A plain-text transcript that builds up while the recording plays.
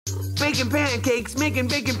Baking pancakes, making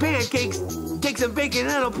bacon pancakes. Take some bacon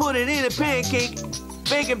and I'll put it in a pancake.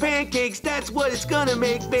 Baking pancakes, that's what it's gonna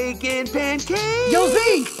make. Bacon pancakes. Yo,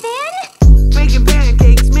 Z! Finn? Baking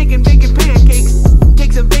pancakes, making bacon pancakes.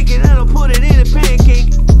 Take some bacon and I'll put it in a pancake.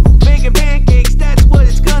 Baking pancakes, that's what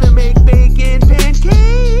it's gonna make. Bacon pancake.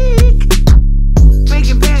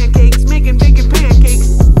 Baking pancakes, making bacon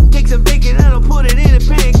pancakes. Take some bacon and I'll put it in a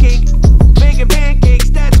pancake. Baking pancakes,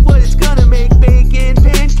 that's what it's gonna make. Bacon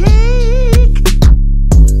pancake.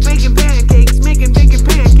 Baking pancakes, making bacon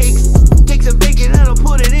pancakes. Take some bacon and I'll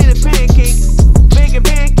put it in a pancake. Baking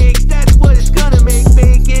pancakes, that's what it's gonna make.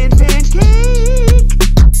 Bacon pancake.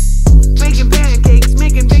 Baking pancakes,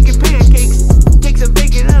 making bacon pancakes. Take some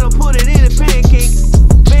bacon and I'll put it in a pancake.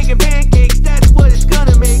 Baking pancakes, that's what it's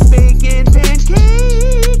gonna make. Bacon pancake.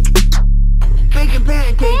 Baking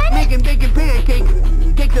pancakes, making bacon pancakes.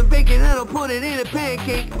 Take some bacon and I'll put it in a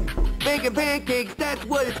pancake. Bacon pancakes, that's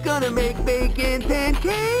what it's gonna make. Bacon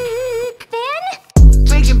pancake. Finn?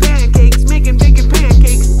 Baking pancakes, making bacon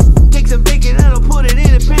pancakes. Take some bacon and I'll put it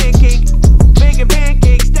in a pancake. Bacon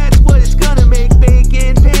pancakes, that's what it's gonna make.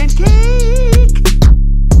 Bacon pancake.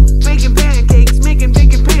 Baking pancakes, making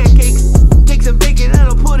bacon pancakes. Take some bacon and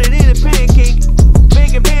I'll put it in a pancake.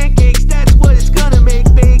 Bacon pancakes, that's what it's gonna make.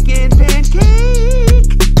 Bacon pancake.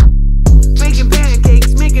 Baking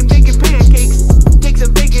pancakes, making bacon pancakes. Take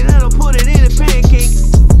some bacon and I'll put it in a pancake.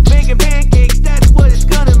 Bacon pancakes, that's what it's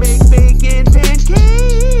gonna make. Bacon pancake.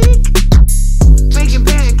 Baking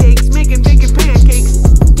pancakes, making bacon pancakes.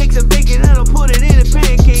 Take some bacon and I'll put it in a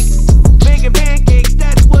pancake. Bacon pancakes,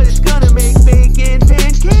 that's what it's gonna make. Bacon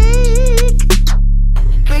pancake.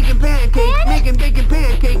 Baking pancakes, making bacon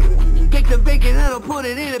pancakes. Take some bacon and I'll put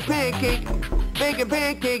it in a pancake. Bacon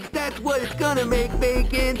pancakes, that's what it's gonna make.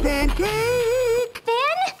 Bacon pancake.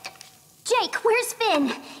 Finn? Jake, where's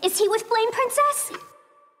Finn? Is he with Flame Princess?